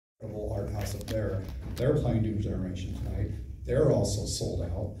incredible art house up there. They're playing Doom Generation tonight. They're also sold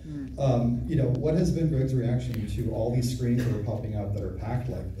out. You know, what has been Greg's reaction to all these screens that are popping up that are packed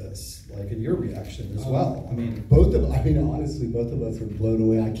like this? Like, in your reaction as well? I mean, honestly, both of us are blown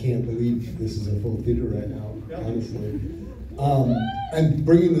away. I can't believe this is a full theater right now, honestly. And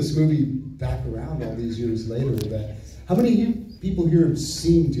bringing this movie back around all these years later, how many people here have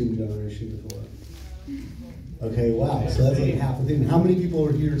seen Doom Generation before? Okay, wow, so that's like half the thing. How many people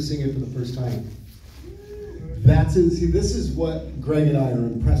are here seeing it for the first time? See, this is what Greg and I are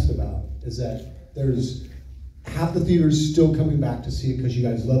impressed about, is that there's half the theaters still coming back to see it because you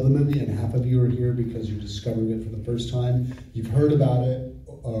guys love the movie, and half of you are here because you're discovering it for the first time. You've heard about it,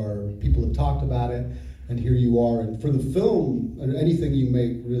 or people have talked about it, and here you are. And for the film, or anything you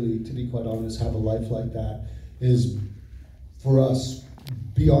make, really, to be quite honest, have a life like that, is, for us,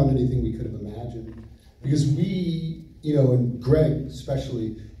 beyond anything we could have imagined. Because we, you know, and Greg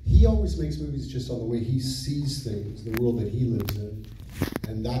especially, he always makes movies just on the way he sees things, the world that he lives in.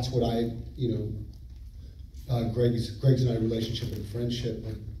 And that's what Greg's and I relationship and friendship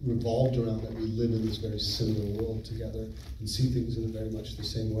revolved around, that we live in this very similar world together and see things in very much the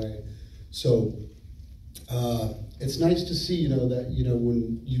same way. So it's nice to see, that,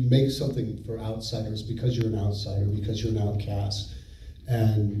 when you make something for outsiders, because you're an outsider, because you're an outcast,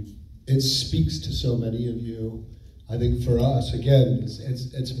 and it speaks to so many of you. I think for us, again,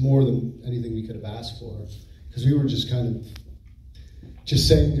 it's more than anything we could have asked for, because we were just kind of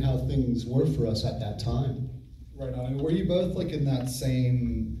saying how things were for us at that time. Right on. I mean, were you both like in that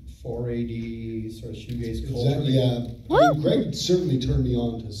same 4AD sort of shoegaze culture? Exactly, yeah. I mean, Greg certainly turned me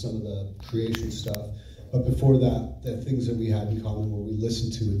on to some of the creation stuff, but before that, the things that we had in common were we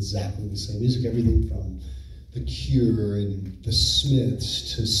listened to exactly the same music, everything from The Cure and The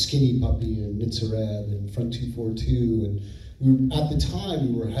Smiths to Skinny Puppy and Nitzerev and Front 242, and at the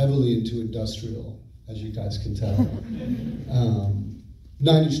time we were heavily into industrial, as you guys can tell.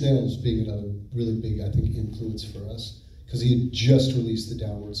 Nine Inch Nails being another really big, I think, influence for us, because he had just released The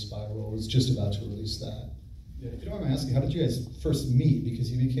Downward Spiral, was just about to release that. Yeah, if you don't mind me asking, how did you guys first meet? Because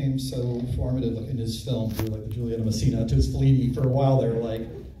he became so formative in his film, through like the Juliana Messina to his Fellini for a while there. Like,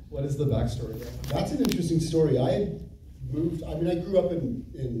 what is the backstory there? That's an interesting story. I grew up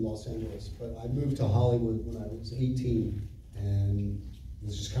in Los Angeles, but I moved to Hollywood when I was 18 and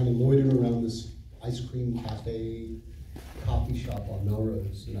was just kind of loitering around this ice cream cafe, coffee shop on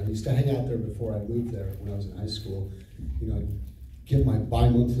Melrose. And I used to hang out there before I moved there when I was in high school. I'd get my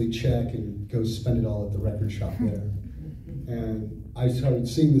bi-monthly check and go spend it all at the record shop there. And I started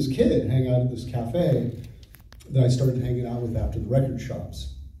seeing this kid hang out at this cafe that I started hanging out with after the record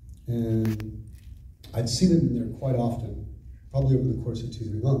shops. And I'd see them in there quite often, probably over the course of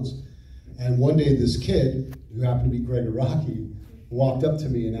 2-3 months. And one day this kid, who happened to be Greg Araki, walked up to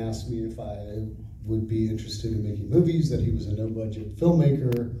me and asked me if I would be interested in making movies, that he was a no-budget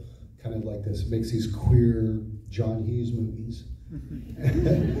filmmaker, kind of like this, makes these queer John Hughes movies.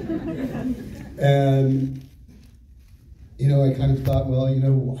 And, I kind of thought, well,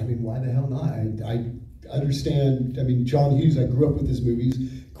 why the hell not? I understand, John Hughes, I grew up with his movies.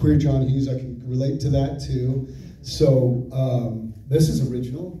 Queer John Hughes, I can relate to that too. So this is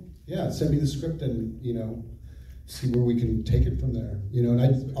original. Yeah, send me the script and, see where we can take it from there. And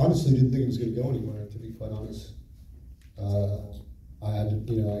I honestly didn't think it was going to go anywhere, to be quite honest.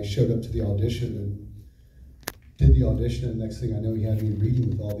 I showed up to the audition and did the audition, and next thing I know, he had me reading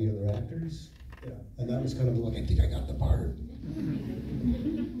with all the other actors. Yeah. And that was kind of like, I think I got the part.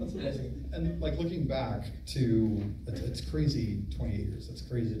 That's amazing. And like looking back to, it's crazy, 28 years. It's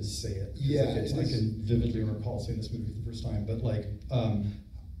crazy to say it. Yeah. I can vividly recall seeing this movie for the first time. But like,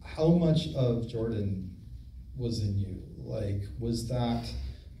 how much of Jordan was in you? Like, was that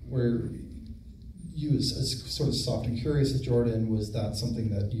where you, as sort of soft and curious as Jordan, was that something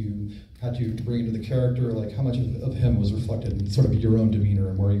that you had to bring into the character? Like, how much of him was reflected in sort of your own demeanor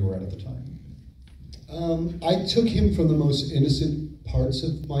and where you were at the time? I took him from the most innocent parts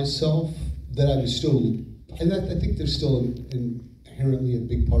of myself that I was still, and I think there's still inherently a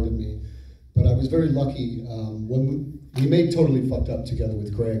big part of me. But I was very lucky. When we made Totally Fucked Up together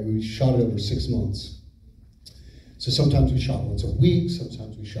with Greg, we shot it over 6 months. So sometimes we shot once a week,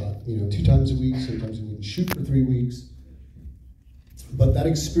 sometimes we shot 2 times a week, sometimes we wouldn't shoot for 3 weeks. But that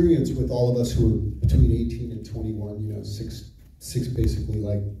experience with all of us who were between 18 and 21, six basically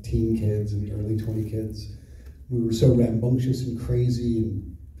like teen kids and early 20 kids, we were so rambunctious and crazy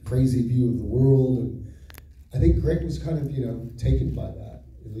view of the world. And I think Greg was kind of, taken by that,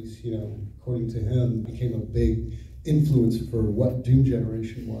 at least, according to him, became a big influence for what Doom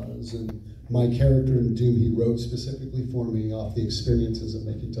Generation was and my character in Doom, he wrote specifically for me off the experiences of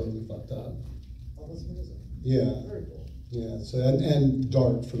making Totally Fucked Up. Oh, that's amazing. Yeah. Very cool. Yeah, so and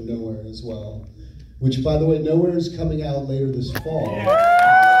Dark from Nowhere as well. Which, by the way, Nowhere is coming out later this fall.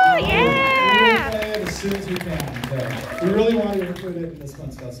 Oh, yeah! We'll play it as soon as we can. But we really wanted to include it in this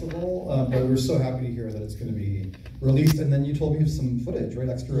month's festival, but we're so happy to hear that it's going to be released. And then you told me of some footage, right?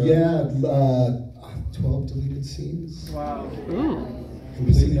 Extra. Yeah, 12 deleted scenes. Wow.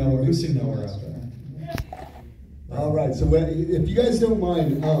 Who's seen Nowhere out there? All right, so if you guys don't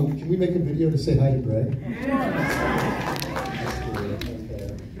mind, can we make a video to say hi to Greg?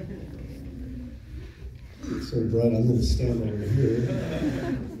 Okay. So, Brett, I'm going to stand over here.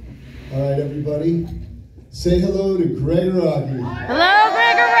 All right, everybody, say hello to Greg Rocky. Hello,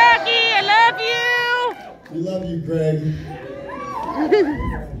 Greg Rocky. I love you. We love you, Greg.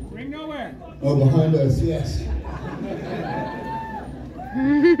 Ring Nowhere. Oh, behind us, yes.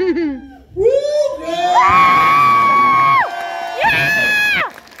 Woo, Greg! Yeah!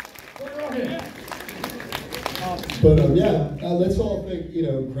 But yeah, let's all thank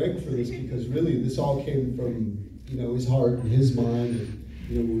Greg for this, because really this all came from his heart and his mind. And,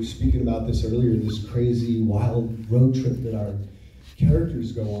 we were speaking about this earlier, this crazy wild road trip that our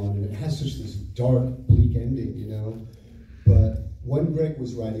characters go on, and it has such this dark, bleak ending, But when Greg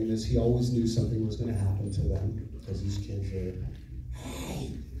was writing this, he always knew something was going to happen to them, because these kids are,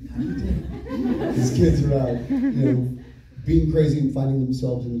 these kids are out, being crazy and finding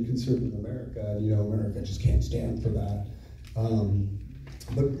themselves in conservative America, and America just can't stand for that.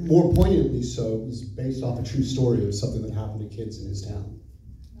 But more poignantly so, it was based off a true story of something that happened to kids in his town.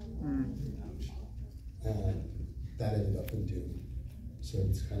 And that ended up in Doom. So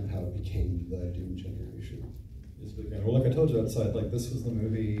it's kind of how it became the Doom generation. Well, like I told you outside, like this was the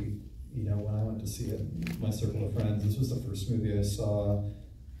movie, when I went to see it, my circle of friends, this was the first movie I saw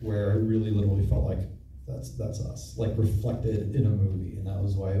where I really literally felt like that's us, like reflected in a movie, and that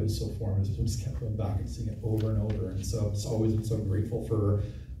was why it was so formative. I just kept going back and seeing it over and over, and so I've always been so grateful for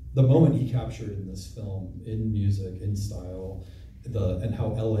the moment he captured in this film, in music, in style, and how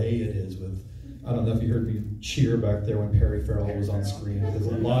LA it is with. I don't know if you heard me cheer back there when Perry Farrell was on screen. There's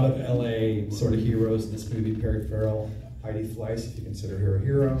a lot of LA sort of heroes in this movie. Perry Farrell, Heidi Fleiss, if you consider her a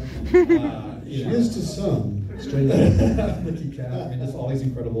hero. She is to some. Straight up. Ricky Cat, I mean, just all these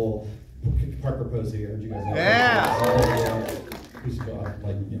incredible. Parker Posey, I heard you guys know. Yeah. Who's got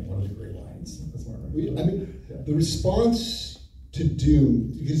one of the great lines. That's one of the response to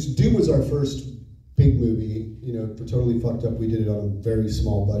Doom, because Doom was our first big movie, for Totally Fucked Up, we did it on a very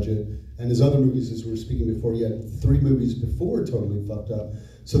small budget. And his other movies, as we were speaking before, he had 3 movies before Totally Fucked Up.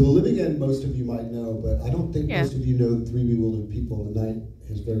 So The Living End, most of you might know, but I don't think most of you know Three Bewildered People in the Night,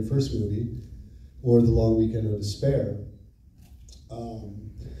 his very first movie, or The Long Weekend of Despair.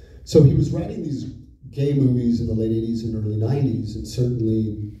 So he was writing these gay movies in the late 80s and early 90s, and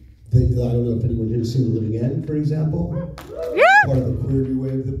certainly, I don't know if anyone here has seen The Living End, for example. Yeah. Part of the queer new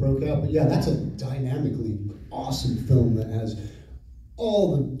wave that broke out. But yeah, that's a dynamically awesome film that has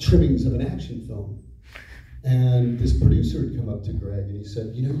all the trimmings of an action film. And this producer had come up to Greg and he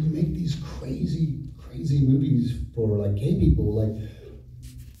said, you make these crazy, crazy movies for like gay people. Like,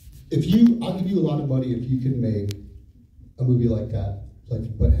 I'll give you a lot of money if you can make a movie like that,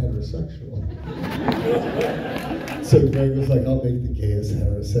 but heterosexual. So Greg was like, I'll make the gayest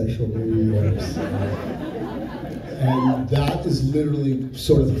heterosexual movie you ever seen. And that is literally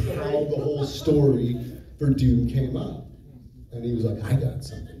sort of how the whole story for Doom came up. And he was like, I got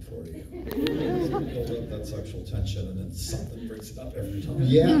something for you. build up that sexual tension, and then something breaks it up every time.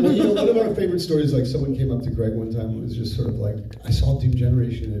 Yeah, well, one of our favorite stories, like someone came up to Greg one time and was just sort of like, I saw Doom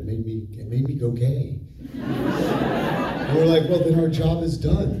Generation and it made me go gay. And we're like, well, then our job is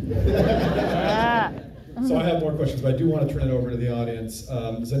done. So I have more questions, but I do want to turn it over to the audience.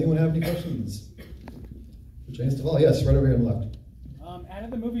 Does anyone have any questions? For James Duval, yes, right over here on the left. Out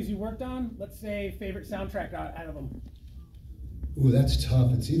of the movies you worked on, let's say favorite soundtrack out of them. Ooh, that's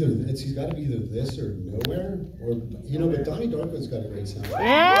tough. It's got to be either this or Nowhere, or but Donnie Darko's got a great soundtrack.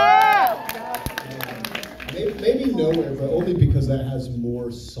 Yeah! Maybe Nowhere, but only because that has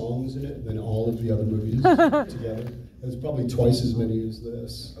more songs in it than all of the other movies together. There's probably twice as many as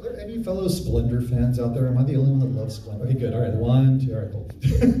this. Are there any fellow Splendor fans out there? Am I the only one that loves Splendor? Okay, good. All right, 1, 2. All right, cool.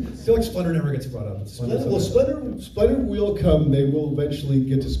 I feel like Splendor never gets brought up. Splendor will come. They will eventually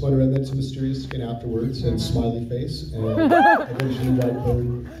get to Splendor, and then to Mysterious Skin afterwards, and Smiley Face, and eventually White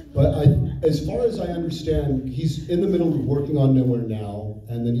Bird. But as far as I understand, he's in the middle of working on Nowhere now,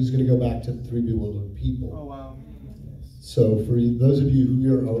 and then he's going to go back to Three Bewildered People. Oh, wow. So for those of you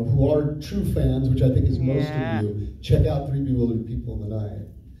who are true fans, which I think is most of you, check out Three Bewildered People in the Night.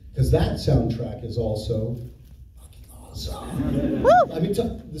 because that soundtrack is also fucking awesome. I mean,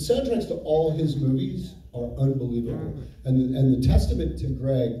 the soundtracks to all his movies are unbelievable. And the testament to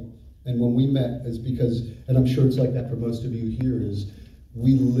Greg, and when we met, is because, and I'm sure it's like that for most of you here, is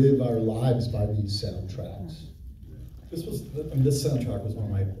we live our lives by these soundtracks. This soundtrack was one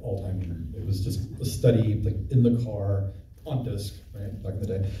of my all-time. It was just a study, like in the car, on disc, right, back in the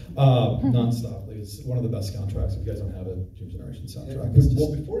day, nonstop. Like, it's one of the best soundtracks. If you guys don't have a Dream Generation soundtrack, it's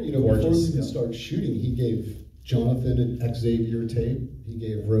well, before we even started shooting, he gave Jonathan an Xavier tape, he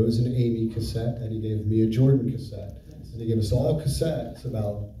gave Rose an Amy cassette, and he gave me a Jordan cassette. And he gave us all cassettes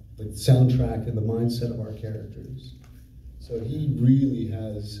about the soundtrack and the mindset of our characters. So he really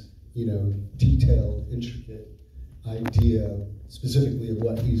has, detailed, intricate idea specifically of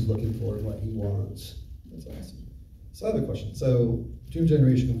what he's looking for and what he wants. That's awesome. So I have a question. So Dream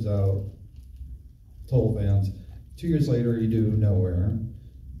Generation comes out, total fans. 2 years later, you do Nowhere.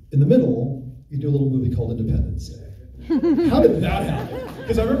 In the middle, you do a little movie called Independence Day. How did that happen?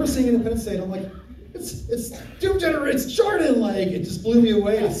 Because I remember seeing Independence Day and I'm like, it's Dream Generation, it's Jordan! Like, it just blew me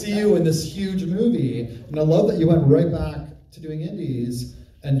away to see you in this huge movie. And I love that you went right back to doing indies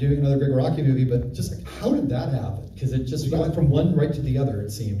and doing another Greg Araki movie, but just like, how did that happen? Because it just went from one right to the other,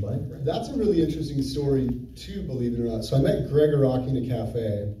 it seemed like. Right? That's a really interesting story too, believe it or not. So I met Greg Araki in a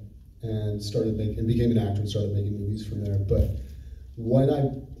cafe and became an actor and started making movies from there. But when I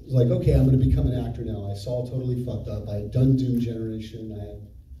was like, okay, I'm gonna become an actor now, I saw Totally Fucked Up, I had done Doom Generation,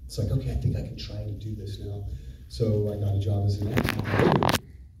 it's like, okay, I think I can try to do this now. So I got a job as an actor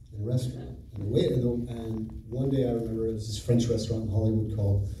in a restaurant. And one day I remember it was this French restaurant in Hollywood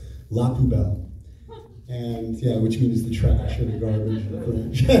called La Poubelle. And yeah, which means the trash or the garbage in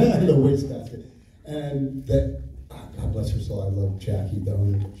French, the wastebasket. And that, God bless her soul, I love Jackie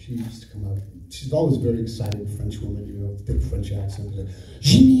though. She used to come up. She's always very excited, French woman, big French accent.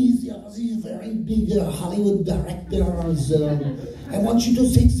 Jimmy, these very big Hollywood directors. I want you to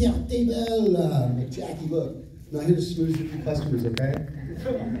fix their table. Like, Jackie, look, I'm not here to smooth with your customers, okay?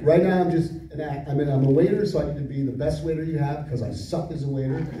 Right now, I'm a waiter, so I need to be the best waiter you have because I suck as a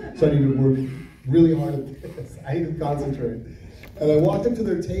waiter. So I need to work really hard at this. I need to concentrate. And I walked up to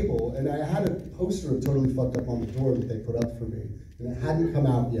their table, and I had a poster of Totally Fucked Up on the door that they put up for me. And it hadn't come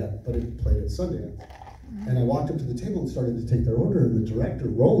out yet, but it played at Sundance. And I walked up to the table and started to take their order, and the director,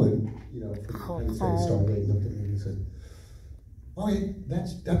 Roland, for Independence Day, Stargate, looked at me and he said, "Oh, yeah,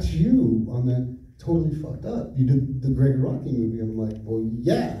 that's you on that Totally Fucked Up. You did the Greg Araki movie." I'm like, "Well,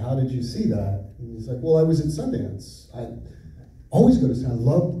 yeah, how did you see that?" And he's like, "Well, I was at Sundance. I always go to Sundance. I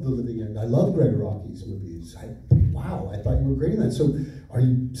love The Living End. I love Greg Araki's movies. Wow, I thought you were great in that. So are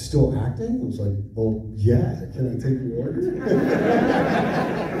you still acting?" I was like, "Well, yeah, can I take your order?"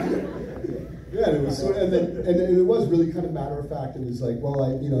 Yeah, and it was and it was really kind of matter of fact. It was like, well,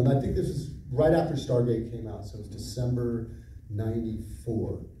 and I think this is right after Stargate came out, so it was December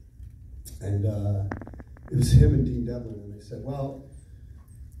 '94. And it was him and Dean Devlin, and they said, "Well,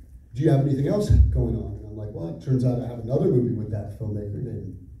 do you have anything else going on?" And I'm like, "Well, it turns out I have another movie with that filmmaker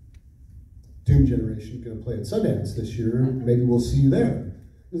named Doom Generation, going to play at Sundance this year. Maybe we'll see you there."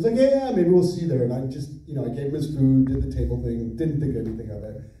 He was like, "Yeah, maybe we'll see you there." And I just, I gave him his food, did the table thing, didn't think anything of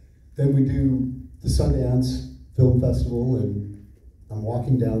it. Then we do the Sundance Film Festival, and I'm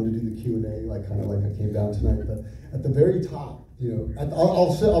walking down to do the Q&A, kind of like I came down tonight. But at the very top,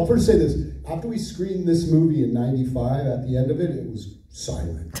 I'll first say this: after we screened this movie in '95, at the end of it, it was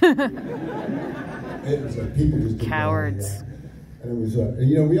silent. It was like people just cowards. Yeah. And it was,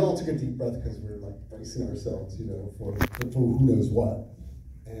 we all took a deep breath because we were like bracing ourselves, for who knows what.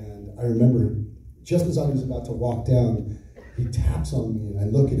 And I remember, just as I was about to walk down, he taps on me, and I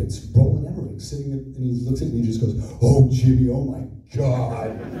look, and it's Roland Emmerich sitting, and he looks at me and just goes, "Oh, Jimmy, oh my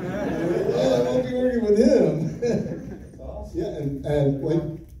God." Well, I won't be working with him. Awesome. Yeah,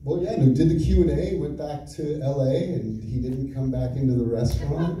 and did the Q&A, went back to LA, and he didn't come back into the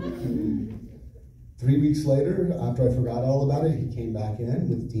restaurant. And 3 weeks later, after I forgot all about it, he came back in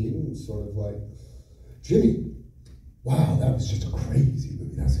with Dean and was sort of like, "Jimmy, wow, that was just a crazy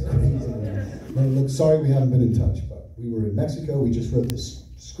movie. That's a crazy movie. Well, look, sorry we haven't been in touch, but we were in Mexico. We just wrote this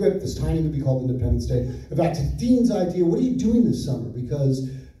script, this tiny movie called Independence Day. In fact, it's Dean's idea. What are you doing this summer? Because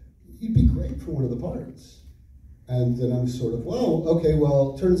you'd be great for one of the parts." And then I'm sort of, well, okay,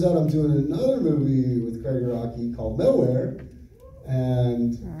 well, turns out I'm doing another movie with Greg Araki called Nowhere,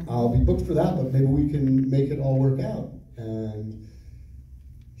 and I'll be booked for that, but maybe we can make it all work out. And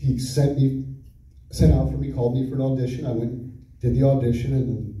he sent out for me, called me for an audition. I went, did the audition, and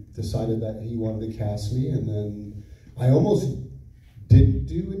then decided that he wanted to cast me. And then I almost didn't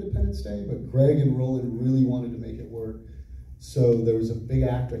do Independence Day, but Greg and Roland really wanted to make it work. So there was a big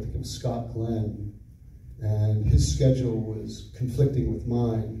actor, I think it was Scott Glenn, and his schedule was conflicting with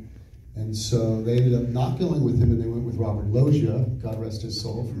mine. And so they ended up not going with him, and they went with Robert Loggia, God rest his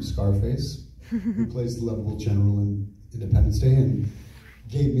soul, from Scarface, who plays the lovable general in Independence Day, and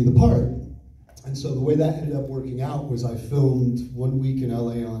gave me the part. And so the way that ended up working out was I filmed 1 week in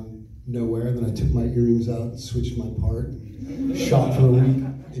LA on Nowhere, then I took my earrings out and switched my part, and shot for a week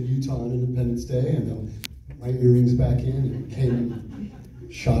in Utah on Independence Day, and then my earrings back in, and came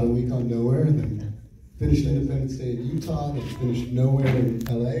and shot a week on Nowhere, and then finished Independence Day in Utah, then finished Nowhere in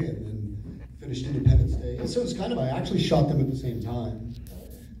LA, and then finished Independence Day. And so it's kind of, I actually shot them at the same time.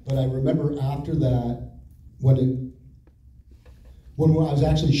 But I remember after that, when I was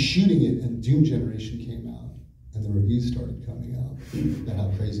actually shooting it and Doom Generation came out, and the reviews started coming out about how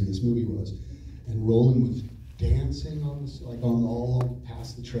crazy this movie was, and Roland was dancing on this, like on all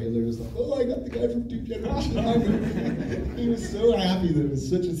past the trailers, like, oh, I got the guy from Doom Generation. He was so happy that it was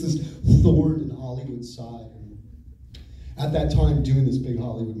such this thorn in Hollywood's side. And at that time, doing this big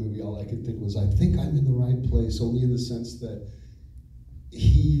Hollywood movie, all I could think was, I think I'm in the right place, only in the sense that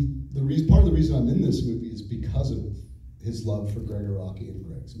part of the reason I'm in this movie is because of his love for Gregg Araki and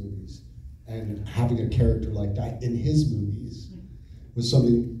Greg's movies. And having a character like that in his movies was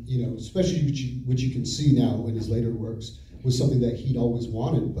something, you know, especially which you can see now in his later works, was something that he'd always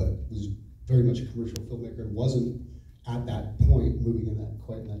wanted, but was very much a commercial filmmaker and wasn't at that point moving in that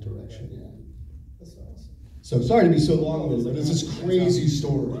quite in that direction. Yeah. That's awesome. So sorry to be so long-winded, but it's this crazy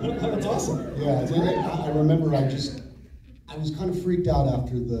story. That's awesome. Yeah, I remember I was kind of freaked out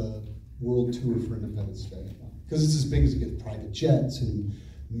after the world tour for Independence Day, because it's as big as it gets, private jets and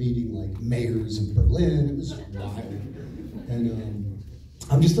meeting like mayors in Berlin. It was wild. And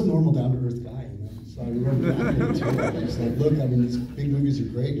I'm just a normal down-to-earth guy, you know. So I remember that too. I was like, look, I mean, these big movies are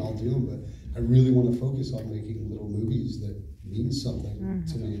great and I'll do them, but I really want to focus on making little movies that mean something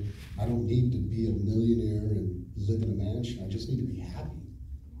to me. I don't need to be a millionaire and live in a mansion. I just need to be happy.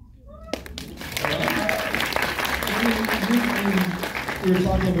 We were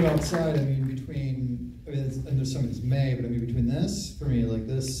talking a little bit outside, I mean, and there's some of this May, but I mean, between this, for me, like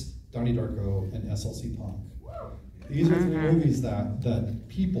this, Donnie Darko, and SLC Punk. These are three movies that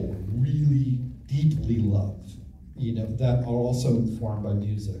people really deeply love, you know, that are also informed by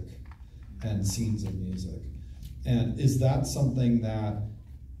music and scenes of music. And is that something that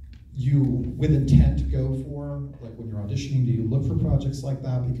you, with intent, go for? Like when you're auditioning, do you look for projects like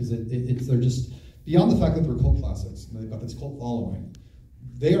that? Because they're just, beyond the fact that they're cult classics, and they've got this cult following,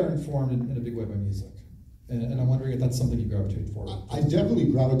 they are informed in a big way by music. And I'm wondering if that's something you gravitate for. I definitely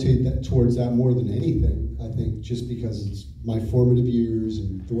gravitate towards that more than anything, I think, just because it's my formative years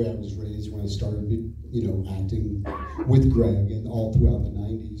and the way I was raised when I started, you know, acting with Greg, and all throughout the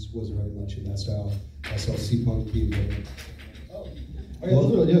 90s was very much in that style. SLC Punk being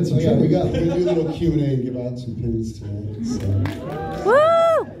Oh, yeah, so yeah, we do a little Q&A and give out some pins tonight. So.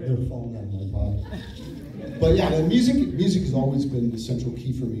 Woo! They're falling out of my pocket. But yeah, the music has always been the central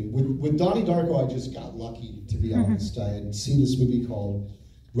key for me. With Donnie Darko, I just got lucky, to be honest. I had seen this movie called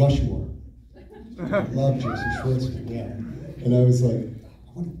Rushmore. I love Jason Schwartzman, yeah. And I was like,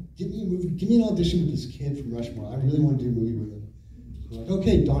 give me a movie, give me an audition with this kid from Rushmore. I really want to do a movie with him. I'm like,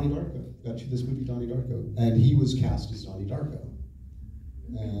 okay, Donnie Darko. Got you this movie, Donnie Darko. And he was cast as Donnie Darko.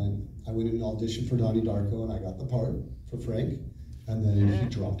 And I went in and auditioned for Donnie Darko, and I got the part for Frank, and then he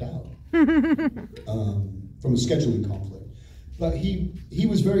dropped out. From a scheduling conflict. But he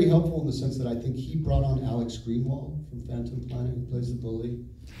was very helpful in the sense that I think he brought on Alex Greenwald from Phantom Planet, who plays the bully,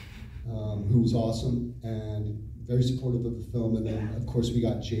 who was awesome and very supportive of the film. And then, of course, we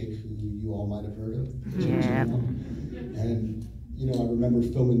got Jake, who you all might have heard of. Yeah. And, you know, I remember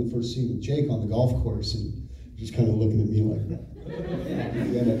filming the first scene with Jake on the golf course and just kind of looking at me like that.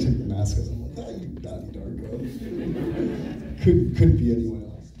 And I took the mask off. I'm like, oh, you Donnie Darko. Couldn't be anyone else.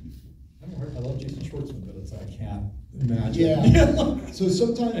 I love Jason Schwartzman, but I can't imagine. Yeah. So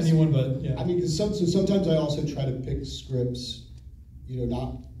sometimes anyone, but yeah. I mean, so sometimes I also try to pick scripts, you know,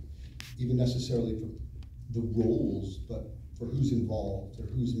 not even necessarily for the roles, but for who's involved or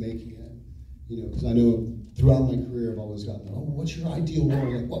who's making it. You know, because I know throughout my career I've always gotten, oh, what's your ideal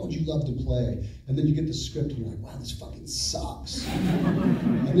role? Like, what would you love to play? And then you get the script and you're like, wow, this fucking sucks.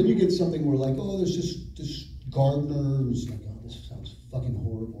 And then you get something where like, oh, there's just this gardener who's like, oh, this sounds fucking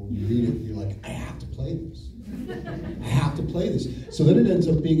horrible. You read it and you're like, I have to play this. I have to play this. So then it ends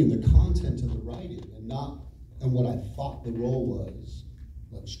up being in the content of the writing and not in what I thought the role was.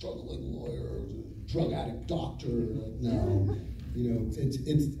 Like struggling lawyer, drug addict doctor. Like, no, you know,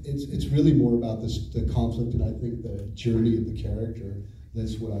 it's really more about the conflict and I think the journey of the character.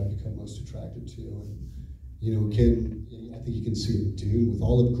 That's what I've become most attracted to. And You know, again, I think you can see it in Dune with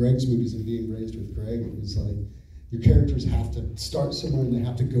all of Greg's movies and being raised with Greg. It was like your characters have to start somewhere and they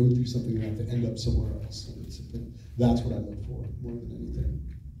have to go through something and have to end up somewhere else. And that's what I look for more than anything.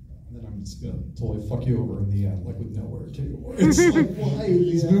 And then I'm just gonna totally fuck you over in the end, like with Nowhere too. It's like, why are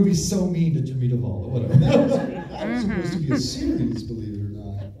these movies so mean to Jimmy Duval or whatever? That was supposed to be a series, believe it or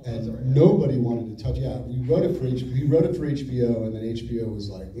not, and nobody wanted to touch. Yeah, we wrote it for HBO, and then HBO was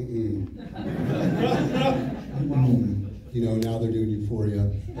like, you know, now they're doing Euphoria.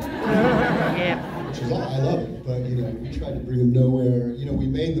 Yeah. Which is I love it, but you know, we tried to bring them nowhere. You know, we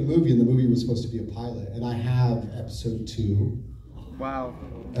made the movie, and the movie was supposed to be a pilot, and I have episode 2. Wow.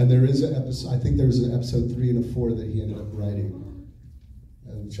 And there is an episode. I think there's an episode 3 and a 4 that he ended up writing,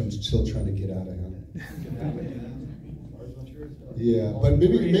 which I'm still trying to get out of him. Yeah, but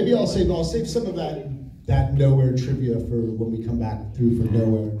maybe I'll save some of that Nowhere trivia for when we come back through for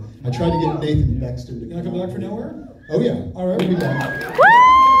Nowhere. I tried to get Nathan Baxter to You gonna come back for Nowhere? Oh yeah. All right, we'll be back.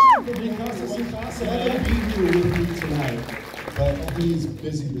 He'll be here with me tonight, but he's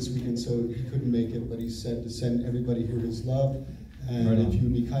busy this weekend, so he couldn't make it. But he said to send everybody here his love, and Right on. if you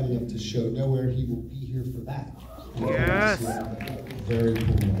would be kind enough to show Nowhere, he will be here for that. Yes. Very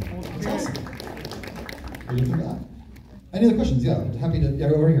cool. That's awesome. What do you think of that? Any other questions? Yeah, happy to.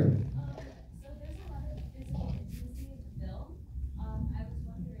 Yeah, over here. So there's a lot of physical intimacy in the film. I was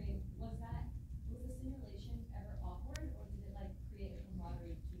wondering, was the simulation ever awkward, or did it like create a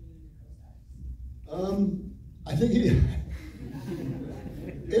camaraderie between you and your co-stars? I think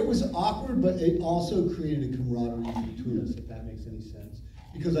it was awkward, but it also created a camaraderie between us, if that makes any sense.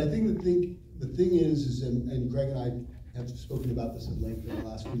 Because I think the thing is and Greg and I have spoken about this at length in the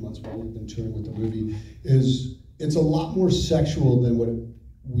last few months while we've been touring with the movie, is it's a lot more sexual than what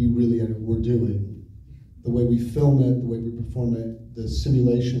we really were doing. The way we film it, the way we perform it, the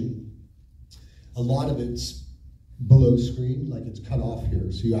simulation, a lot of it's below screen, like it's cut off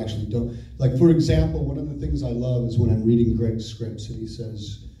here, so you actually don't, like for example, one of the things I love is when I'm reading Greg's scripts and he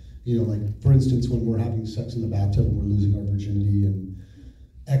says, you know, like for instance, when we're having sex in the bathtub and we're losing our virginity and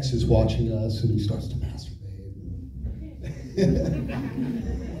X is watching us and he starts to masturbate.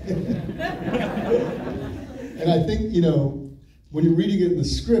 And I think, you know, when you're reading it in the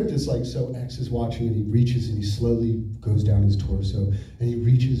script, it's like, so X is watching and he reaches and he slowly goes down his torso and he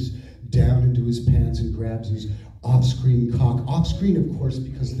reaches down into his pants and grabs his off-screen cock. Off-screen, of course,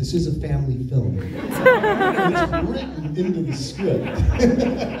 because this is a family film. It's written into the script.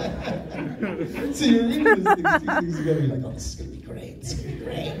 So you're reading these things together, you're like, oh, this is going to be great, this is going to be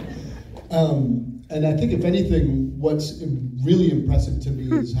great. And I think, if anything, what's really impressive to me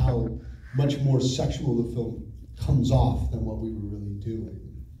is how much more sexual the film comes off than what we were really doing,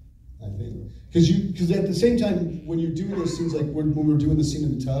 I think. Because at the same time, when you're doing those scenes, like when we're doing the scene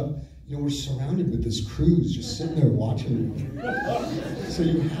in the tub, you know, we're surrounded with this cruise just sitting there watching it. So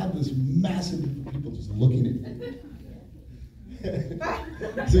you have this massive group of people just looking at you.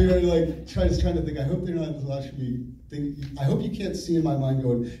 So you're like trying to think, I hope they're not watching me think, I hope you can't see in my mind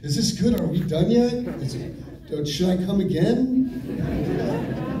going, is this good? Are we done yet? Should I come again?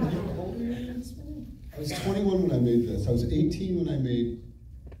 I was 21 when I made this. I was 18 when I made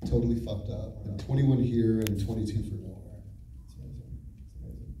Totally Fucked Up. I'm 21 here and 22 for Nowhere. It's amazing. It's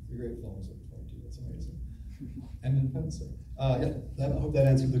amazing. It's a great film. It's 22. It's amazing. And Independence Day. Yeah. I hope that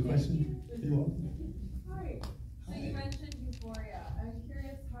answered the question. You want? Hi. So you mentioned Euphoria. I'm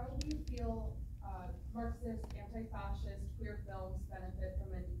curious, how do you feel Marxist, anti-fascist, queer films benefit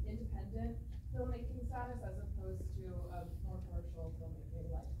from an independent filmmaking status as opposed to a more commercial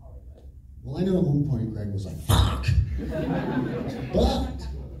filmmaking like Hollywood? Well, I know at one point Greg was like, fuck!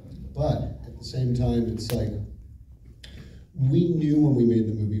 But at the same time, it's like, we knew when we made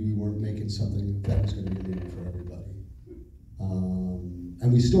the movie we weren't making something that was going to be made for everybody.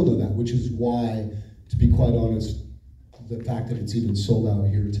 And we still know that, which is why, to be quite honest, the fact that it's even sold out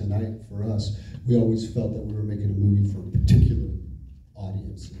here tonight for us, we always felt that we were making a movie for particular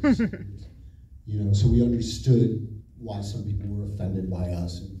audiences. You know, so we understood why some people were offended by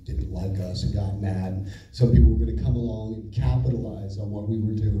us and didn't like us and got mad. Some people were going to come along and capitalize on what we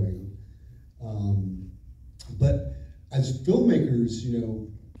were doing. But as filmmakers, you know,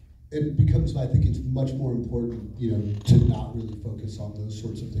 it becomes, I think it's much more important, you know, to not really focus on those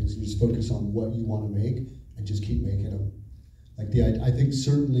sorts of things and just focus on what you want to make and just keep making them. Like I think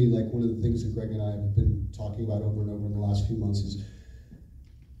certainly, like one of the things that Greg and I have been talking about over and over in the last few months is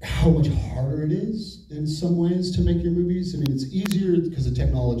how much harder it is in some ways to make your movies. I mean, it's easier because the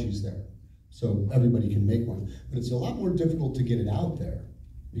technology's there, so everybody can make one. But it's a lot more difficult to get it out there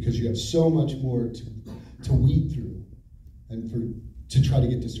because you have so much more to weed through. And to try to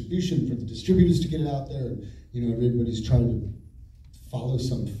get distribution, for the distributors to get it out there. And, you know, everybody's trying to follow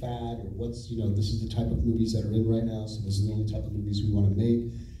some fad, or what's, you know, this is the type of movies that are in right now, so this is the only type of movies we want to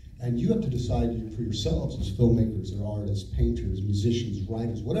make. And you have to decide for yourselves as filmmakers or artists, painters, musicians,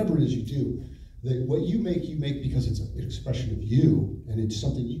 writers, whatever it is you do, that what you make because it's an expression of you, and it's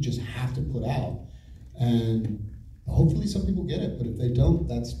something you just have to put out. And hopefully some people get it, but if they don't,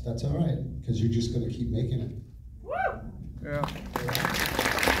 that's all right, because you're just going to keep making it. Woo! Yeah.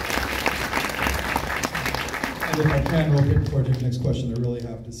 And if I can, real quick before I take the next question, I really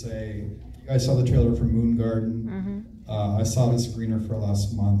have to say, you guys saw the trailer for Moon Garden. Mm-hmm. I saw the screener for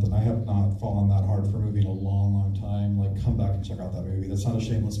last month, and I have not fallen that hard for a movie in a long, long time. Like, come back and check out that movie. That's not a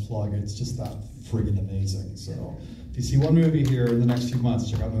shameless plug. It's just that friggin' amazing. So, if you see one movie here in the next few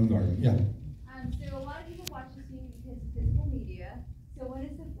months, check out Moon Garden. Yeah. So a lot of people watch this movie because of physical media. So when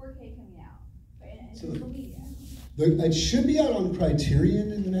is the 4K coming out? In physical media. It should be out on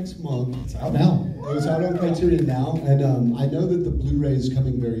Criterion in the next month. It's out now. It's out on Criterion now, and I know that the Blu-ray is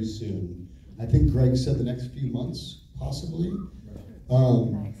coming very soon. I think Greg said the next few months, possibly.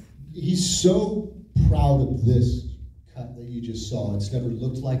 Nice. He's so proud of this cut that you just saw. It's never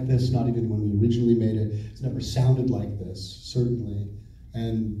looked like this, not even when we originally made it. It's never sounded like this, certainly.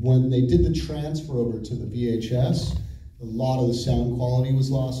 And when they did the transfer over to the VHS, a lot of the sound quality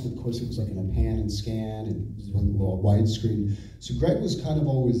was lost. And of course, it was like in a pan and scan, and it was a widescreen. So Greg was kind of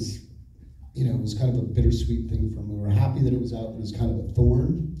always, you know, it was kind of a bittersweet thing for him. We were happy that it was out, but it was kind of a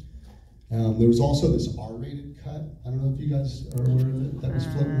thorn. There was also this R-rated cut. I don't know if you guys are aware of it, that was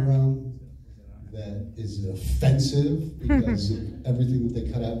floating around. That is offensive because of everything that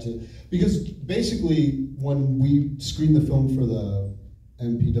they cut out to. Because basically, when we screened the film for the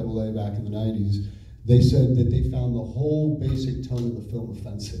MPAA back in the 90s, they said that they found the whole basic tone of the film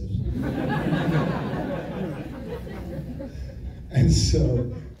offensive. And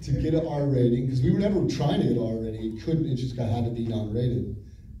so, to get an R rating, because we were never trying to get an R rating, it couldn't, it just had to be non-rated.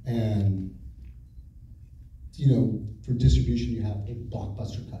 And, you know, for distribution, you have a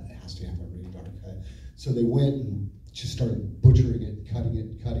blockbuster cut, it has to have a rated R cut. So they went and just started butchering it, cutting it,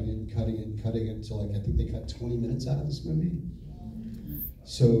 until like, I think they cut 20 minutes out of this movie.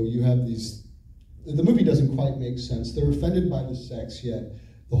 So you have these, the movie doesn't quite make sense. They're offended by the sex, yet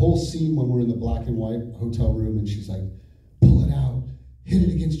the whole scene when we're in the black and white hotel room and she's like, pull it out, hit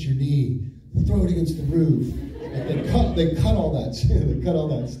it against your knee, throw it against the roof. Like they cut all that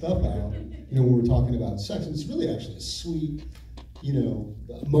stuff out, you know, when we're talking about sex. And it's really actually a sweet, you know,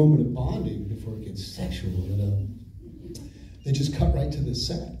 moment of bonding before it gets sexual. But, they just cut right to the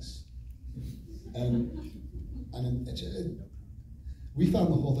sex. And we found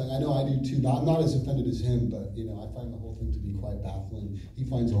the whole thing, I know I do too, I'm not as offended as him, but, you know, I find the whole thing to be quite baffling. He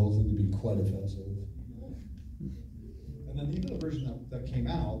finds the whole thing to be quite offensive. And then even the version that came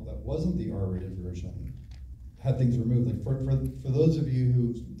out that wasn't the R-rated version had things removed. Like for those of you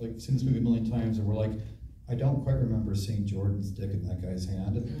who've like seen this movie a million times and were like, I don't quite remember seeing Jordan's dick in that guy's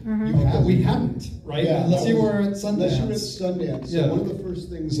hand. Mm-hmm. We hadn't, right? Yeah, unless you were at Sundance. Unless you were at Sundance. Yeah. So one of the first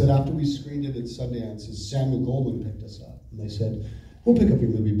things that after we screened it at Sundance is Samuel Goldwyn picked us up. And they said, we'll pick up your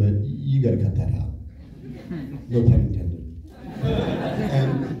movie, but you got to cut that out. No pun intended.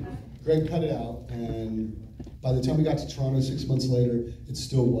 And Greg cut it out, and by the time we got to Toronto 6 months later, it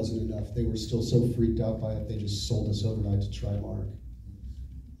still wasn't enough. They were still so freaked out by it, they just sold us overnight to Trimark.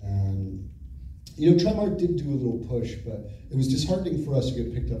 And, you know, Trimark did do a little push, but it was disheartening for us to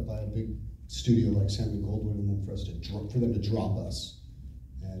get picked up by a big studio like Samuel Goldwyn, and then for them to drop us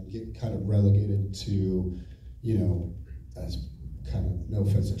and get kind of relegated to, you know, as kind of, no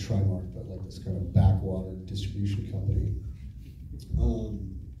offense to Trimark, but like this kind of backwater distribution company.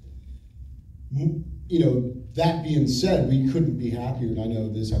 You know, that being said, we couldn't be happier, and I know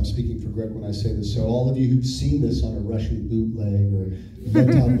this, I'm speaking for Greg when I say this, so all of you who've seen this on a Russian bootleg or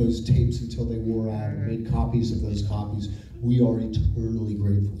left out those tapes until they wore out and made copies of those copies, we are eternally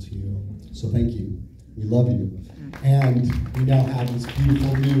grateful to you. So thank you. We love you. And we now have this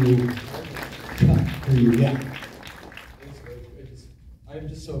beautiful new cut for you. Yeah.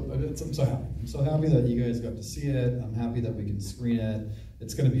 I'm so happy. I'm so happy that you guys got to see it. I'm happy that we can screen it.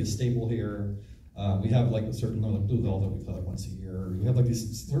 It's going to be a staple here. We have like a certain like Duval that we play like once a year. We have like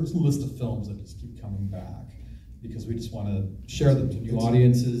these certain list of films that just keep coming back because we just want to share them to new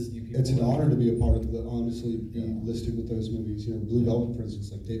audiences, new people. It's an honor to be a part of the, honestly, be listed with those movies. You know, Blue Velvet, for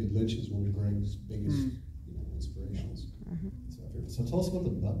instance, like David Lynch is one of Greg's biggest inspirations. So tell us about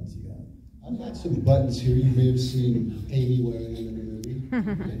the buttons you got. I've got some buttons here. You may have seen Amy wearing them in the movie.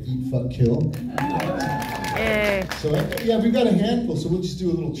 Eat, fuck, kill. Yay. So yeah, we've got a handful. So we'll just do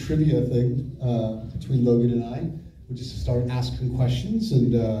a little trivia thing between Logan and I. we'll just start asking questions,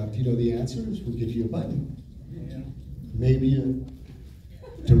 and if you know the answers, we'll give you a button. Maybe a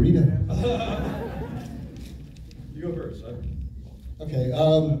Dorito. You go first. Okay,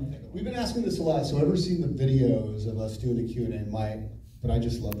 we've been asking this a lot, so ever seen the videos of us doing a Q&A? But I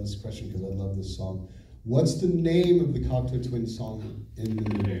just love this question because I love this song. What's the name of the Cocteau Twins song in the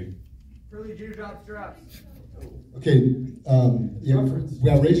movie? Pearly Dewdrop Drops. Okay,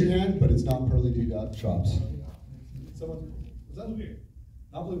 yeah, raise your hand, but it's not Pearly Dewdrop Drops. Someone, was that Bluebeard?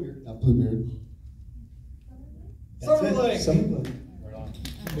 Not Bluebeard. Not Bluebeard. Summerlake. Summerlake. Right on.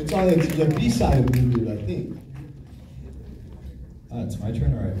 It's the B-side of Bluebeard, I think. It's my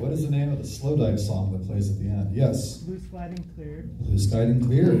turn. All right. What is the name of the slow dive song that plays at the end? Yes. Blue Sky and Clear. Blue Sky and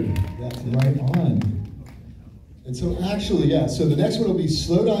Clear. That's Right on. And so actually, yeah, so the next one will be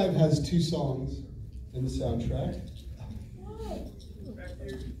Slow Dive has 2 songs in the soundtrack.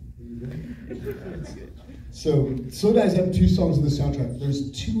 So Slow Dives have 2 songs in the soundtrack. There's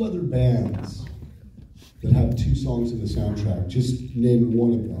 2 other bands that have 2 songs in the soundtrack. Just name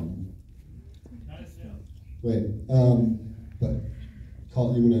one of them. Wait, but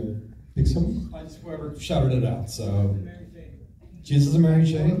Call, you want to pick someone? I just whoever shouted it out. So Jesus and Mary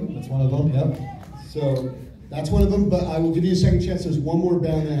Chain. That's one of them. Yep. So that's one of them, but I will give you a second chance. There's one more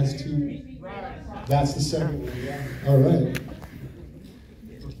band that has 2. That's the second one. Yeah. All right.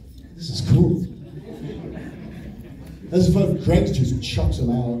 This is cool. This is fun. Greg just chucks them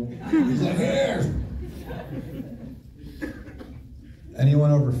out. He's like, here.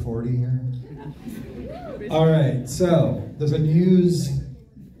 Anyone over 40 here? All right. So there's 2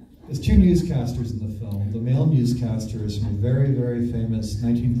 newscasters in the film. The male newscaster is from a very, very famous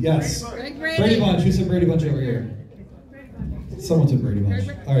Yes. Brady Bunch. Who said Brady Bunch over here? Someone said Brady Bunch.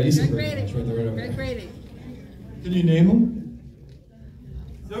 All right, you said Brady Bunch right there, right over there. Brady. Can you name them?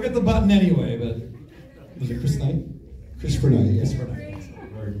 They'll get the button anyway, but was it Chris Knight? Christopher Knight, yes. Christopher Knight.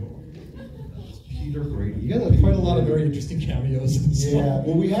 Very cool. Peter Brady. You got quite a lot of very interesting cameos in this Yeah, song.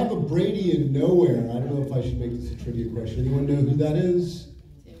 well, we have a Brady in Nowhere. I don't know if I should make this a trivia question. Anyone know who that is?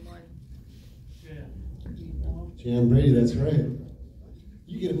 Jan Brady, that's right.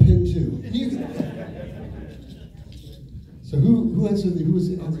 You get a pin too. So who answered who was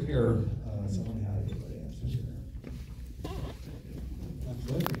it? Over here, someone had everybody answer.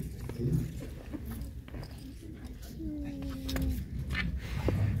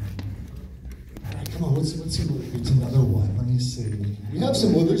 All right, come on. Let's see. It's another one. Let me see. We have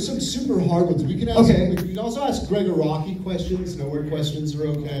some. Well, there's some super hard ones. We can ask. Okay. We can also ask Greg a Rocky questions. Nowhere questions are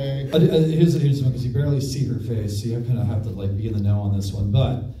okay. Here's one because you barely see her face, so you kind of have to be in the know on this one.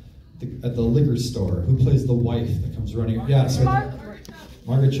 But at the liquor store, who plays the wife that comes running? Yes, right.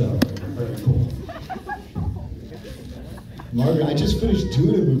 Margaret Cho. All right, cool. Margaret, I just finished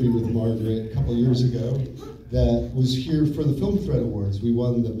doing a movie with Margaret a couple of years ago that was here for the Film Thread Awards. We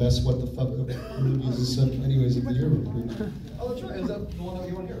won the best What the Fuck movies and stuff anyways of the year. Oh, that's right. Is that the one that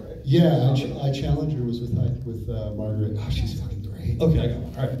you want here, right? Yeah, I Challenger was with Margaret. Oh, she's fucking great. Okay, I got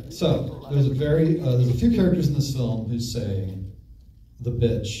one. All right. So there's a few characters in this film who say, "The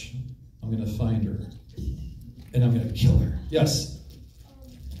bitch, I'm gonna find her, and I'm gonna kill her." Yes.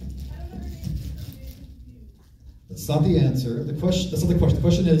 That's not the answer. That's not the question. The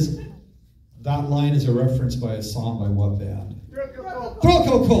question is, that line is a reference by a song by what band?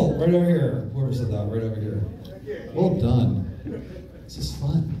 Cool. Right over here. Whoever said that, right over here. Well done. This is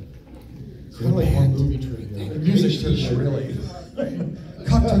fun. It's kind of like one movie trivia. Music t-shirt, really.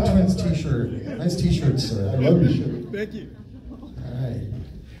 Cocteau Twins t-shirt. Nice t-shirt, sir. I love your shirt. Thank you. All right.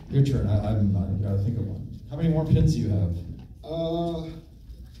 Your turn. I've got to think of one. How many more pins do you have?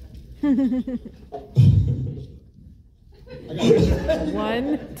 I got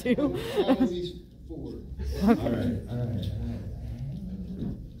 1, 2. I have at least 4. All right.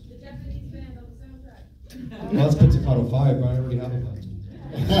 The Japanese band on the soundtrack. Well, that's Pizzicato 5, but I already have one.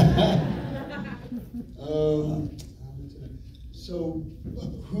 So,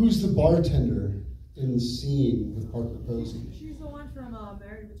 who's the bartender in the scene with Parker Posey? She's the one from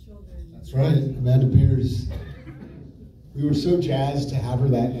Married with Children. That's right, Amanda Pierce. We were so jazzed to have her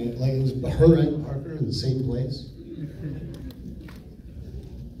that night. Like, it was her and Parker in the same place.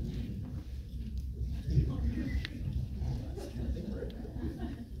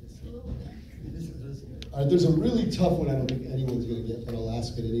 All right, there's a really tough one I don't think anyone's going to get, but I'll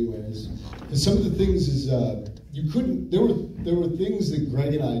ask it anyways. Because some of the things is, you couldn't, there were things that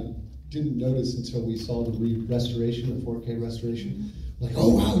Greg and I didn't notice until we saw the restoration, the 4K restoration. Like, oh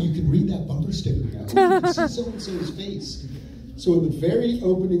wow, you can read that bumper sticker now. You can see so-and-so's face. So in the very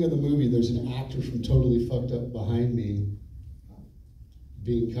opening of the movie, there's an actor from Totally Fucked Up behind me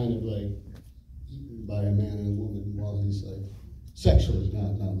being kind of like, eaten by a man and a woman while he's like, sexually,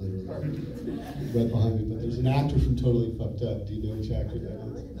 not literally. Right behind me, but there's an actor from Totally Fucked Up. Do you know which actor that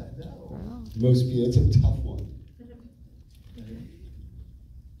is? Most people, it's a tough one.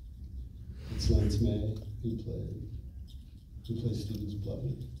 It's Lance May. He plays Stephen's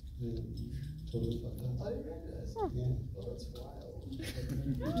brother. Yeah. Totally Fucked Up. Oh, you read this? Yeah. Oh, that's wild.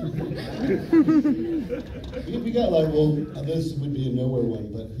 We got like, well, this would be a nowhere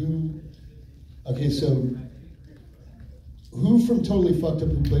one, but who? Okay, so who from Totally Fucked Up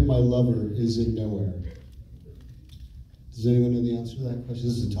who played my lover is in Nowhere? Does anyone know the answer to that question?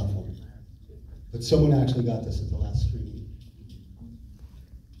 This is a tough one. But someone actually got this at the last screening.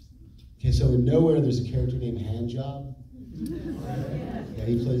 Okay, so in Nowhere, there's a character named Handjob. Yeah,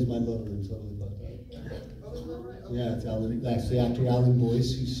 he plays my lover in Totally Fucked Up. Yeah, it's Alan. That's the actor Alan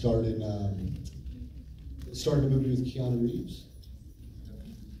Boyce, who started a movie with Keanu Reeves.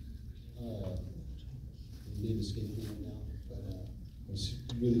 His name escapes me right now, but it was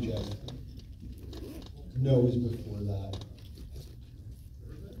really jazzed. No, it was before that.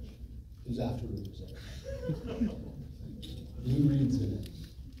 It was after Rivers. Lou Reed's in it.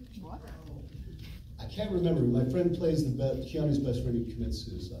 I can't remember. My friend plays Keanu's best friend who commits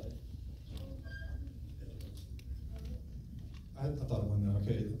suicide. I thought of one now.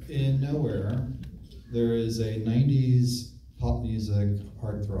 Okay, in Nowhere, there is a 90s pop music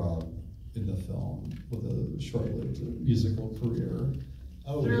heartthrob in the film with a short-lived musical career.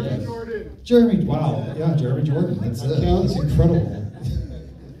 Oh, Jeremy yes. Jordan. Jeremy, wow, yeah, Jeremy Jordan. That's it. That's incredible.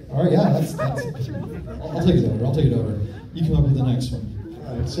 All right, yeah, that's I'll take it over. I'll take it over. You come up with the next one.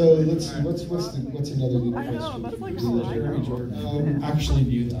 All right, so let's see. What's another good question? I know, that's like Jeremy Jordan. Actually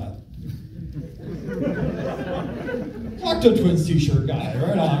knew that. Octo Twins t-shirt guy.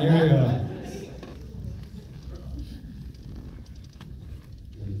 Right on. Here you go.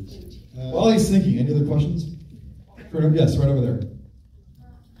 While he's thinking, any other questions? Yes, right over there.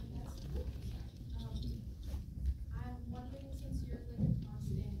 I'm wondering, since you're like a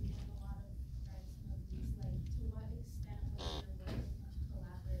constant in a lot of Greg's movies, like to what extent was your work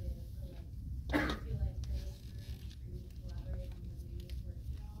collaborative, or like do you feel like there was room for you to collaborate on the movies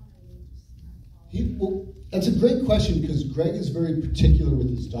working on, or were you just kind of following? Well, that's a great question because Greg is very particular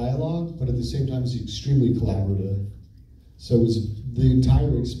with his dialogue, but at the same time, he's extremely collaborative. So it was the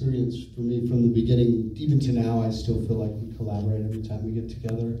entire experience for me from the beginning, even to now, I still feel like we collaborate every time we get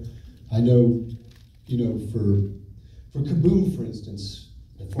together. I know, for Kaboom, for instance,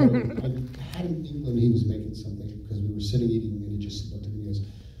 before I had an inkling he was making something because we were sitting eating and he just looked at me and goes,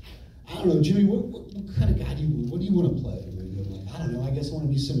 I don't know, Jimmy, what kind of guy what do you want to play? And I'm like, I don't know, I guess I want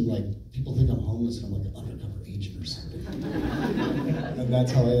to be some, like, people think I'm homeless and I'm like an undercover agent or something. And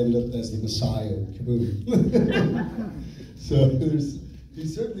that's how I ended up as the Messiah of Kaboom. So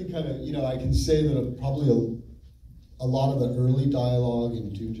he's certainly kind of, I can say that probably a lot of the early dialogue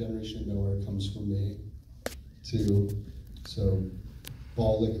in Doom Generation Nowhere comes from me, too. So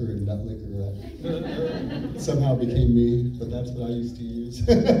ball liquor and nut liquor, that somehow became me, but that's what I used to use.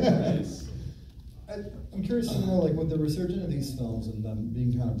 I'm curious to know, like, with the resurgence of these films and them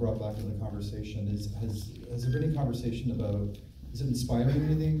being kind of brought back to the conversation, has there been any conversation about, is it inspiring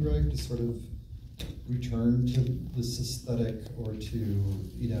anything, Greg, to sort of return to this aesthetic or to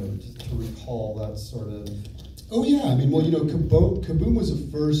recall that sort of... Oh yeah, I mean, well, Kaboom was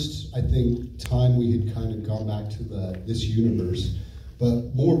the first, I think, time we had kind of gone back to this universe.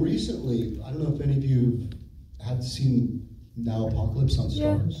 But more recently, I don't know if any of you have seen Now Apocalypse on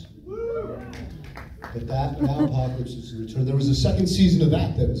Stars. Yeah. But that Now Apocalypse is a return. There was a second season of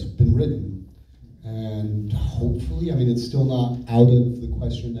that has been written. And hopefully, I mean, it's still not out of the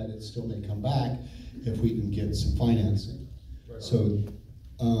question that it still may come back if we can get some financing. Right. So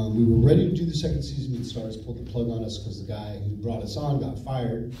we were ready to do the second season, and Stars pulled the plug on us because the guy who brought us on got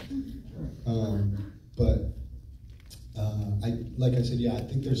fired. Like I said, yeah, I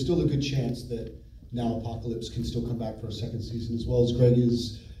think there's still a good chance that Now Apocalypse can still come back for a second season, as well as Greg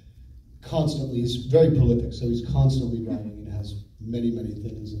is he's very prolific, so he's constantly writing and has many, many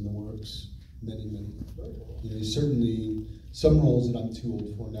things in the works. Many. He's certainly some roles that I'm too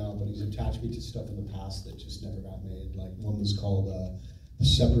old for now, but he's attached me to stuff in the past that just never got made. Like one was called The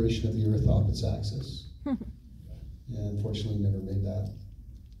Separation of the Earth Off Its Axis. Yeah, unfortunately never made that.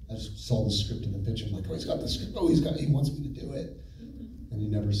 I just saw the script in the picture. I'm like, oh, he's got the script. Oh, he wants me to do it. And he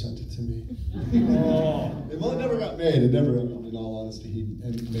never sent it to me. Well, it never got made. It never, in all honesty, he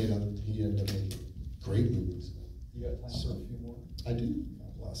ended up making great movies. You got time for a few more? I do.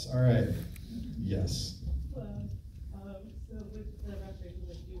 God bless. All right. Yes. Hello. So with the restoration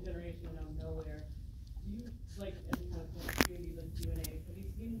with New Generation Out of Nowhere, do you like any kind of community like Q&A? Have you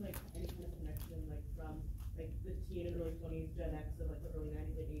seen like any kind of connection teen and early 20s, Gen X of like the early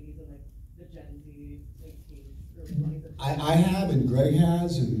 90s, late 80s, and like the Gen Z, late teens, early 20s. I have, and Greg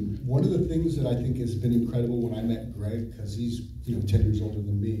has, and one of the things that I think has been incredible when I met Greg, because he's 10 years older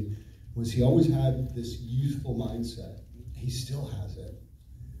than me, was he always had this youthful mindset. He still has it,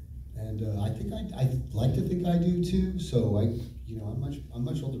 and I think I like to think I do too. So I'm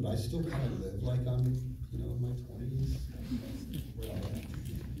much older, but I still kind of live like I'm in my 20s.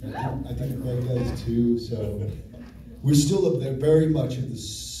 I think Greg does too. So we're still very much in the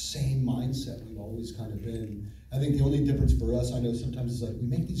same mindset we've always kind of been. I think the only difference for us, I know sometimes it's like we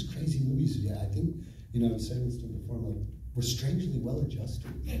make these crazy movies. Yeah, I think I was saying this to him before. I'm like, we're strangely well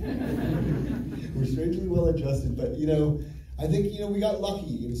adjusted. We're strangely well adjusted, but I think we got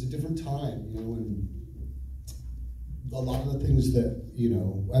lucky. It was a different time, and a lot of the things that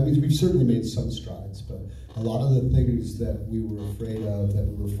I mean, we've certainly made some strides, but a lot of the things that we were afraid of, that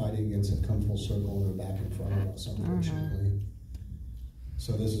we were fighting against, have come full circle and are back in front of us, unfortunately.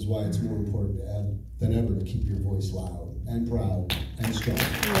 So this is why it's more important than ever to keep your voice loud and proud and strong.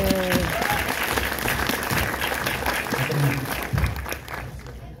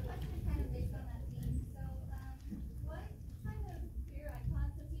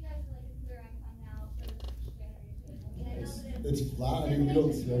 It's flat. I mean, we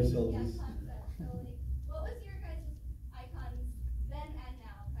don't see ourselves as. What was your guys' icons then and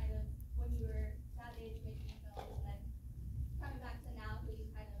now, kind of when you were that age making films, and then coming back to now, who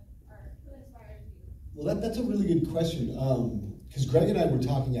inspires you? Well, that's a really good question. Because Greg and I were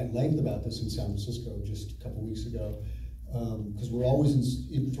talking at length about this in San Francisco just a couple weeks ago. Because we're always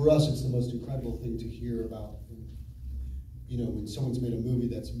for us, it's the most incredible thing to hear about. When someone's made a movie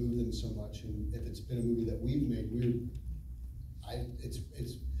that's moved them so much, and if it's been a movie that we've made,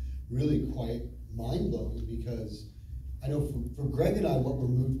 it's really quite mind-blowing, because I know for Greg and I, what we're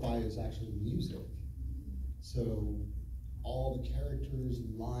moved by is actually music. So all the characters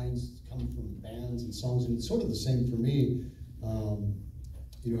and lines come from bands and songs, and it's sort of the same for me.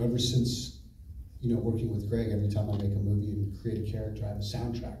 Ever since working with Greg, every time I make a movie and create a character, I have a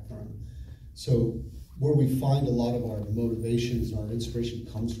soundtrack for him. So where we find a lot of our motivations and our inspiration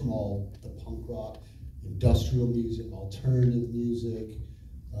comes from all the punk rock, industrial music, alternative music.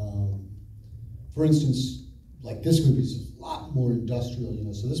 For instance, like this movie is a lot more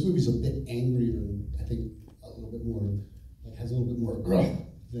industrial, so this movie's a bit angrier, I think a little bit more, has a little bit more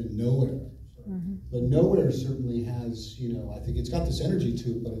than Nowhere. Mm-hmm. But Nowhere certainly has, I think it's got this energy to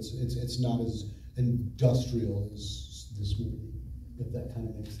it, but it's not as industrial as this movie, if that kind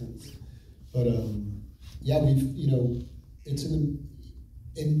of makes sense. But yeah, we've, it's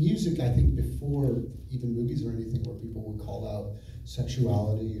in music, I think, before even movies or anything, where people would call out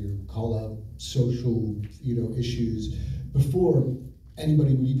sexuality or call out social, issues, before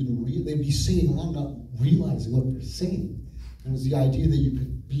anybody would even they'd be singing along, not realizing what they're singing. And it was the idea that you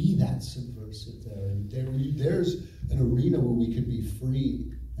could be that subversive there, and there's an arena where we could be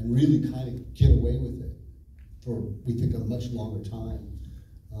free and really kind of get away with it for, we think, a much longer time.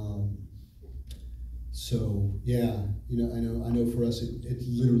 So yeah, I know for us it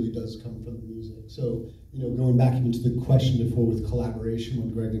literally does come from the music. So going back even to the question before with collaboration,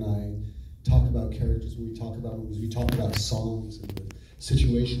 when Greg and I talk about characters, when we talk about movies, we talk about songs and the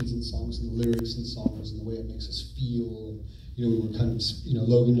situations in songs and the lyrics in songs and the way it makes us feel. And we were kind of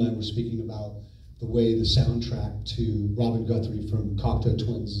Logan and I were speaking about the way the soundtrack to Robin Guthrie from Cocteau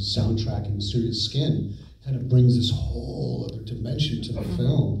Twins' soundtrack in Mysterious Skin kind of brings this whole other dimension to the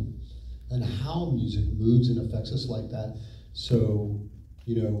film. And how music moves and affects us like that. So,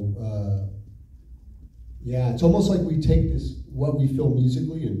 yeah, it's almost like we take what we feel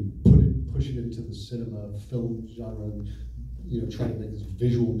musically and push it into the cinema film genre, and try to make this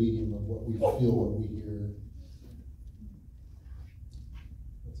visual medium of what we feel, what we hear.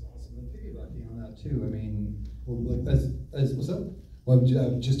 That's awesome. And piggybacking on that too, I mean, what's up? Well,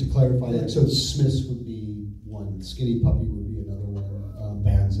 just to clarify, so Smiths would be one, Skinny Puppy would be another one,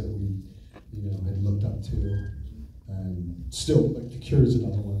 bands that we had looked up to, and still, like The Cure is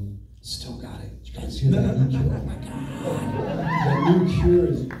another one. Still got it. Did you guys hear that new Cure? Oh my God, that new Cure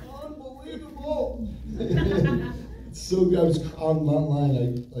is unbelievable. It's so good. I was online.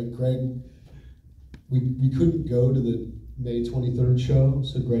 Like Greg, we couldn't go to the May 23rd show,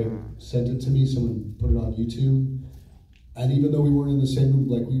 so Greg sent it to me. Someone put it on YouTube, and even though we weren't in the same room,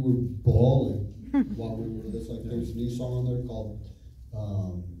 like we were bawling while we were. There's a new song on there called.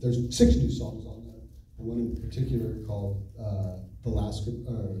 There's 6 new songs on there, and one in particular called "The Last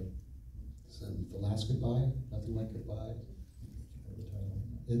Goodbye." Nothing like goodbye.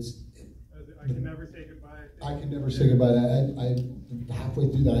 I Can Never Say Goodbye. I Can Never Say Goodbye. I halfway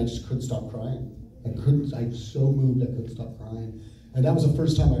through that, I just couldn't stop crying. I was so moved I couldn't stop crying. And that was the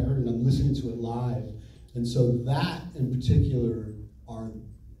first time I heard it. I'm listening to it live. And so that in particular are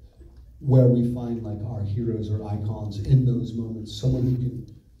where we find like our heroes or icons in those moments. Someone who can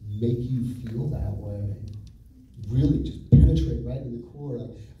make you feel that way. Really just penetrate right in the core.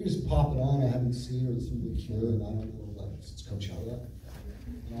 Like, you just pop it on, I haven't seen her through The Cure, and I don't know, like, it's Coachella.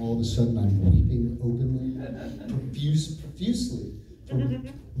 And all of a sudden I'm weeping openly, profusely, for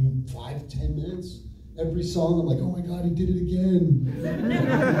 5 to 10 minutes. Every song I'm like, oh my God, he did it again.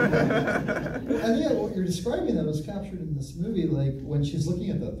 And yeah, what you're describing that was captured in this movie, like when she's looking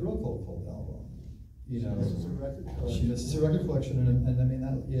at the Thrill Cult album, you know, she misses her record collection, and I mean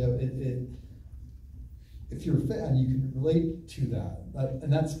that, you know, if you're a fan, you can relate to that,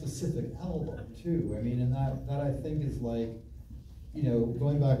 and that specific album too. I mean, and that I think is like, you know,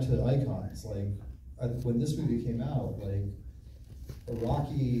 going back to icons, like when this movie came out, like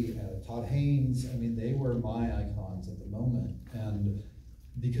Rocky, Todd Haynes, I mean, they were my icons at the moment, and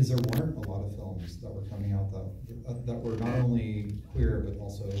because there weren't a lot of films that were coming out that were not only queer but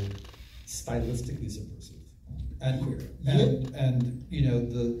also stylistically subversive and queer, and you know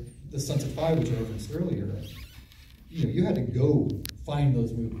the Sunset Five, which I referenced earlier, you know, you had to go find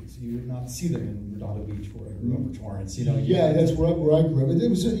those movies. You would not see them in Redondo Beach where I grew up, or Torrance. You know. Yeah, that's where I grew up. It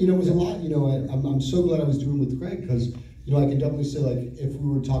was, you know, it was a lot. You know, I'm so glad I was doing with Greg, because, you know, I can definitely say, like, if we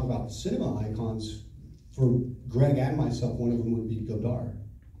were to talk about cinema icons, for Greg and myself, one of them would be Godard.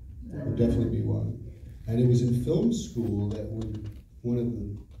 Would definitely be one. And it was in film school that one of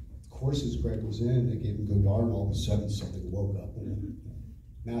the courses Greg was in, they gave him Godard, and all of a sudden something woke up in him.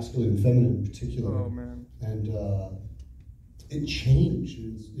 Masculine and feminine in particular. Oh, man. And it changed.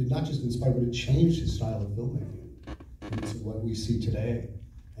 It not just inspired, but it changed his style of filmmaking into what we see today,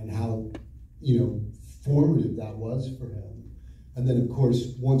 and how, you know, formative that was for him. And then, of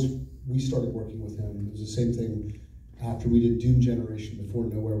course, once we started working with him, it was the same thing after we did Doom Generation Before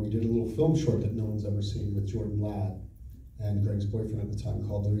Nowhere. We did a little film short that no one's ever seen with Jordan Ladd and Greg's boyfriend at the time,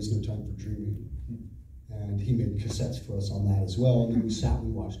 called There Is No Time for Dreaming. And he made cassettes for us on that as well. And then we sat and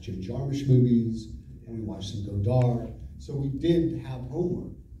we watched Jim Jarmusch movies, and we watched some Godard. So we did have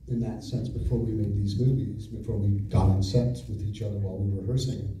homework in that sense before we made these movies, before we got on sets with each other while we were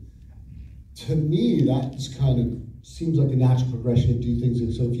rehearsing. To me, that just kind of seems like a natural progression of do things.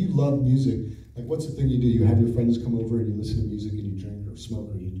 So if you love music, like, what's the thing you do? You have your friends come over and you listen to music and you drink or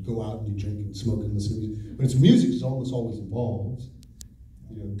smoke, or you go out and you drink and smoke and listen to music. But it's music is almost always involved.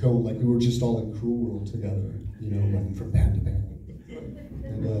 You know, going like we were just all in Cruel World together, you know, running from band to band.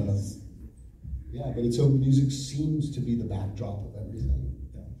 And yeah, but it's so music seems to be the backdrop of everything.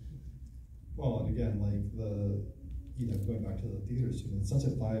 Yeah. Well, and again, like you know, going back to the theaters, the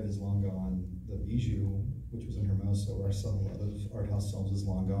Sunset Five is long gone. The Bijou, which was in Hermosa, where I saw a lot of art house films, is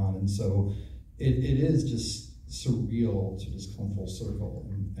long gone, and so it is just surreal to just come full circle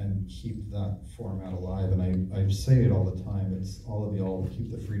and keep that format alive. And I say it all the time, it's all of y'all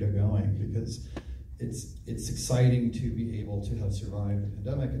keep the Frida going, because it's exciting to be able to have survived the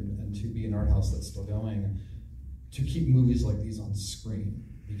pandemic and to be an art house that's still going, to keep movies like these on screen,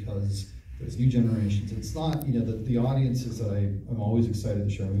 because there's new generations. It's not, you know, the audiences that I'm always excited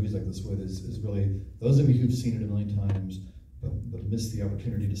to share movies like this with is really those of you who've seen it a million times, but missed the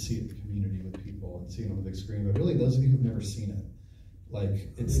opportunity to see it in the community with people and see it on the big screen. But really, those of you who've never seen it, like,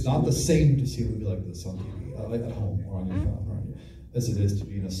 it's not the same to see a movie like this on TV, like at home or on your phone, right, as it is to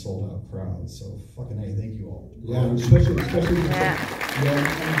be in a sold-out crowd. So fucking hey, thank you all. Yeah, especially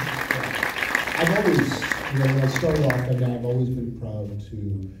I've always, you know, when I started off, I've always been proud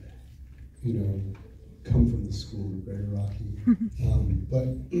to, you know, come from the school of Greg Rocky. But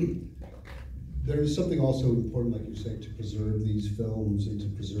there's something also important, like you're saying, to preserve these films and to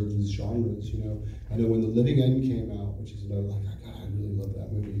preserve these genres. You know, I know when The Living End came out, which is another, like, God, I really love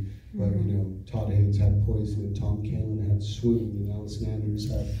that movie. But you know, Todd Haynes had Poison, and Tom Kaelin had Swoon, and Allison Anders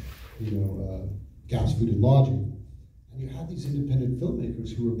had, you know, Gas, Food, and Lodging. And you had these independent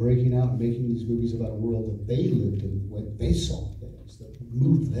filmmakers who were breaking out and making these movies about a world that they lived in, what they saw, things that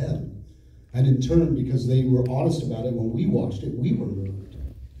moved them. And in turn, because they were honest about it, when we watched it, we were moved,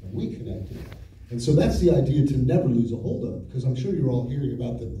 and we connected. And so that's the idea to never lose a hold of, because I'm sure you're all hearing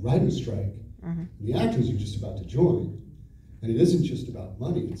about the writer's strike, and the actors are just about to join. And it isn't just about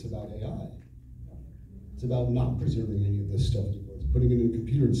money, it's about AI. It's about not preserving any of this stuff anymore. It's putting it in a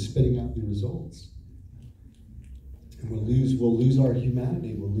computer and spitting out the results. And we'll lose our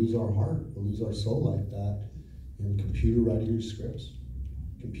humanity, we'll lose our heart, we'll lose our soul like that in computer writing your scripts,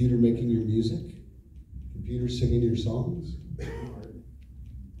 computer making your music, computer singing your songs.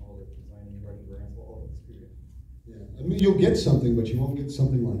 All the designing, writing grants, all of it's period. Yeah, and You'll get something, but you won't get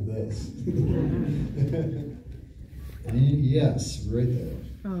something like this. Yes, right there.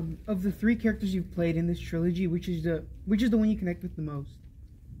 Of the 3 characters you've played in this trilogy, which is the one you connect with the most?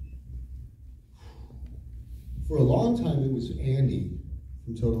 For a long time, it was Andy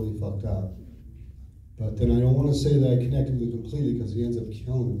from Totally Fucked Up. But then I don't want to say that I connected with him completely because he ends up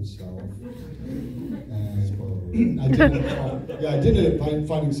killing himself. And I did end up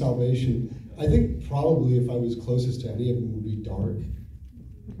finding salvation. I think probably if I was closest to any of them would be Dark.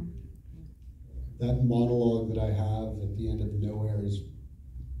 That monologue that I have at the end of Nowhere is,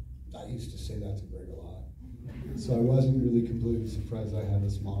 I used to say that to Greg a lot. So I wasn't really completely surprised I had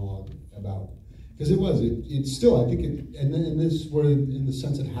this monologue about, because it's still, I think and then in this, where in the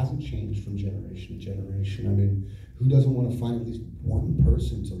sense it hasn't changed from generation to generation. I mean, who doesn't want to find at least one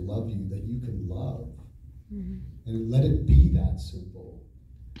person to love you that you can love? Mm-hmm. And let it be that simple.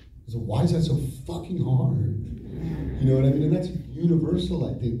 So why is that so fucking hard? You know what I mean? And that's a universal,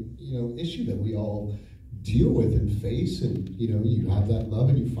 I think, issue that we all deal with and face. And, you have that love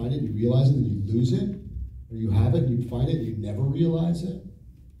and you find it, you realize it, and you lose it. Or you have it and you find it and you never realize it.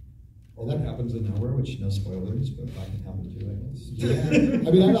 Well, that happens in Nowhere, which no spoilers, but that can happen too, I guess. Yeah.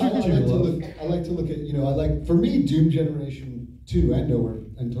 I mean, I like to look at, for me, Doom Generation 2 and Nowhere,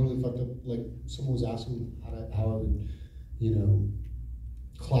 and Totally Fucked Up, like someone was asking how I would,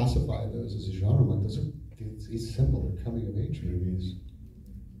 classify those as a genre. I'm like, it's simple, they're coming of age movies.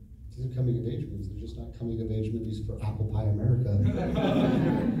 These are coming of age movies, they're just not coming of age movies for Apple Pie America.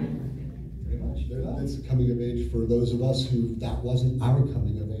 Pretty much. It's coming of age for those of us who that wasn't our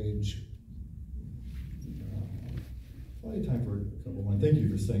coming of age. Plenty of time for a couple more. Thank you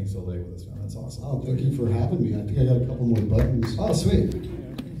for staying so late with us, man. That's awesome. Oh, thank you for having me. I think I got a couple more buttons. Oh, sweet.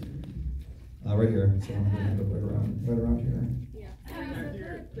 Right here. So I'm going to end up right around here.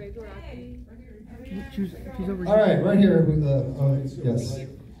 Choose over All right, right here with the yes. Is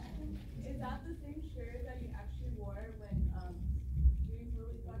that the same shirt that you actually wore when doing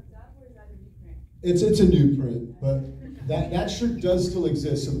Totally Fucked Up, or is that a new print? It's a new print, but that shirt does still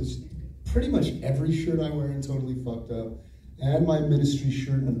exist. So it's pretty much every shirt I wear in Totally Fucked Up, and my ministry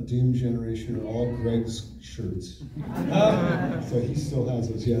shirt and Doom Generation are all Greg's shirts. So he still has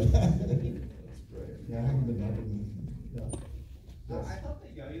those, yeah. That's great. Yeah, I haven't been that. Yes. I thought the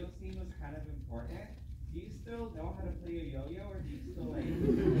yo-yo scene was kind of important. Do you still know how to play a yo-yo, or do you still like?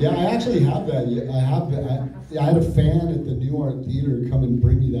 Yeah, I actually have that. I had a fan at the New Art Theater come and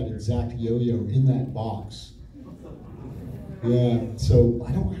bring me that exact yo-yo in that box. Yeah, so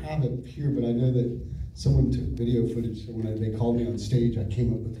I don't have it here, but I know that someone took video footage, so when they called me on stage, I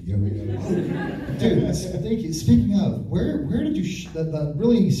came up with the yo-yo. Dude, thank you. Speaking of, where did you, that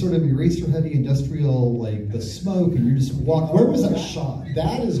really sort of eraser-heavy industrial, like the smoke, and you just walk, where was that shot?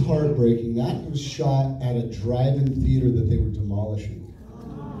 That is heartbreaking. That was shot at a drive-in theater that they were demolishing.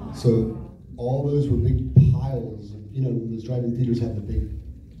 So all those were big piles of, those drive-in theaters have the big,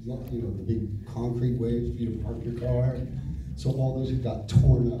 the big concrete ways for you to park your car. So all those got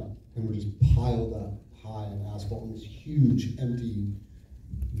torn up and were just piled up high in asphalt in this huge, empty,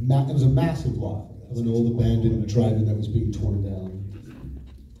 it was a massive lot of an old abandoned drive-in that was being torn down.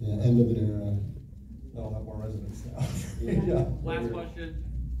 Yeah, end of an era. They'll have more residents now. Yeah. Last question.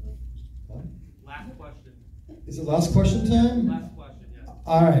 What? Last question. Is it last question time? Last question, yes.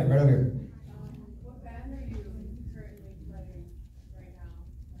 All right, right over here. What band are you currently playing right now?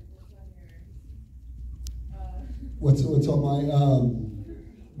 Like, what's on your... What's on my,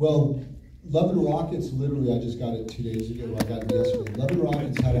 well, Love and Rockets, literally, I just got it 2 days ago. I got it yesterday. Love and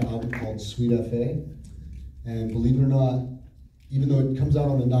Rockets had an album called Sweet F.A. And believe it or not, even though it comes out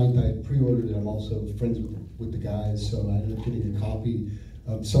on the 9th, I pre-ordered it. I'm also friends with the guys, so I ended up getting a copy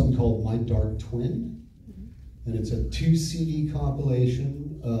of something called My Dark Twin. And it's a 2 CD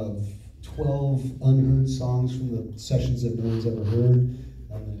compilation of 12 unheard songs from the sessions that no one's ever heard,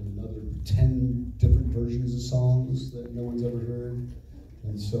 and then another 10 different versions of songs that no one's ever heard.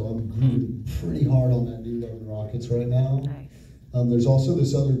 And so I'm grooving pretty hard on that new Love and Rockets right now. Nice. There's also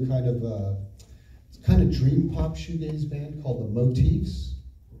this other kind of dream pop shoegaze band called the Motifs.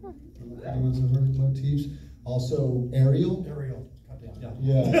 Anyone's ever heard of Motifs? Also Ariel.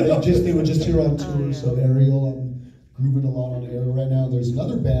 Yeah, they were just here on tour, so Ariel, I'm grooving a lot on Ariel right now. There's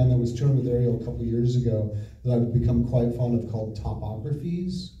another band that was touring with Ariel a couple years ago that I've become quite fond of called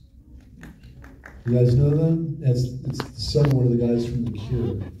Topographies. You guys know them? It's the son of one of the guys from The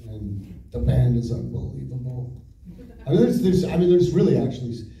Cure, and the band is unbelievable. There's really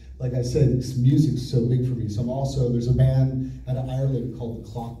actually, like I said, this music's so big for me. So there's a band out of Ireland called The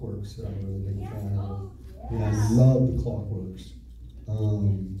Clockworks that I'm a really big fan of. And I love The Clockworks.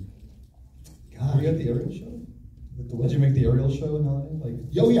 Were you at the Ariel show? Did you make the aerial show in LA? Like,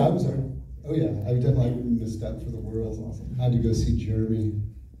 oh yeah, I was there. Oh yeah, I wouldn't miss that for the world. Awesome. I had to go see Jeremy.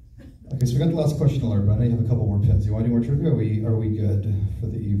 Okay, so we got the last question alert, but I know you have a couple more pins. You want to do more trivia? Are we good for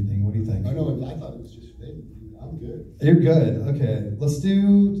the evening? What do you think? Oh no, I thought it was just fake. I'm good. You're good. Okay, let's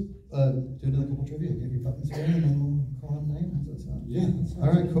do another couple trivia. Get your buttons in, and then we'll call it a night. How's that sound? Yeah.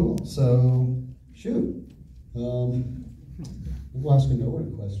 All right, cool. So shoot. We'll ask a nowhere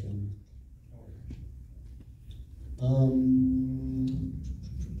question.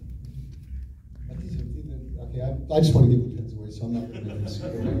 Okay, I just want to give the pins away, so I'm not going to make this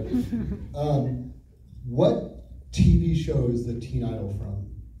super hard. What TV show is the teen idol from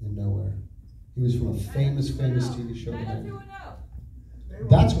in Nowhere? He was from a famous TV show.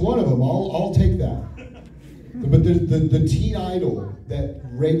 That's one of them. I'll take that. But the teen idol that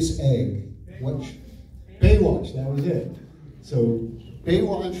rapes egg. Baywatch. That was it. So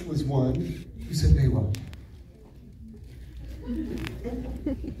Baywatch was one. Who said Baywatch?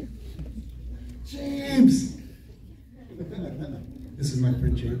 James. This is my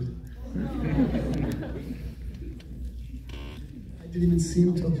friend James. I didn't even see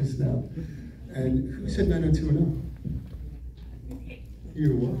him till just now. And who said 90210?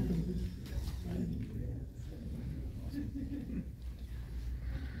 You what?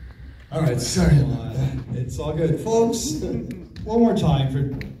 All right, sorry about that. It's all good. Folks, one more time for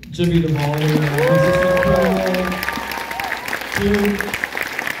Jimmy Duval here. Dude,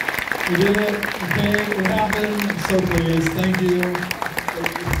 we did it. Okay, it happened. I'm so pleased. Thank you.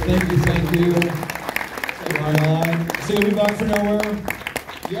 Thank you. Right on. So you'll be back for Nowhere?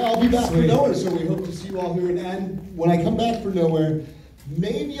 Yeah, I'll be back Sweet. for Nowhere, so we hope to see you all here. And when I come back for Nowhere,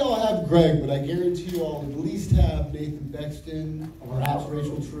 maybe I'll have Greg, but I guarantee you I'll at least have Nathan Bexton, perhaps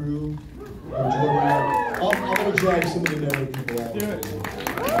Rachel True, or Jordan. I'm going to drag some of the Nowhere people out.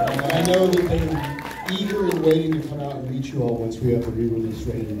 I know that they're eager and waiting to come out and meet you all once we have the re-release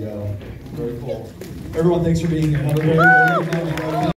ready to go. Very cool. Everyone, thanks for being here. Have a very good night.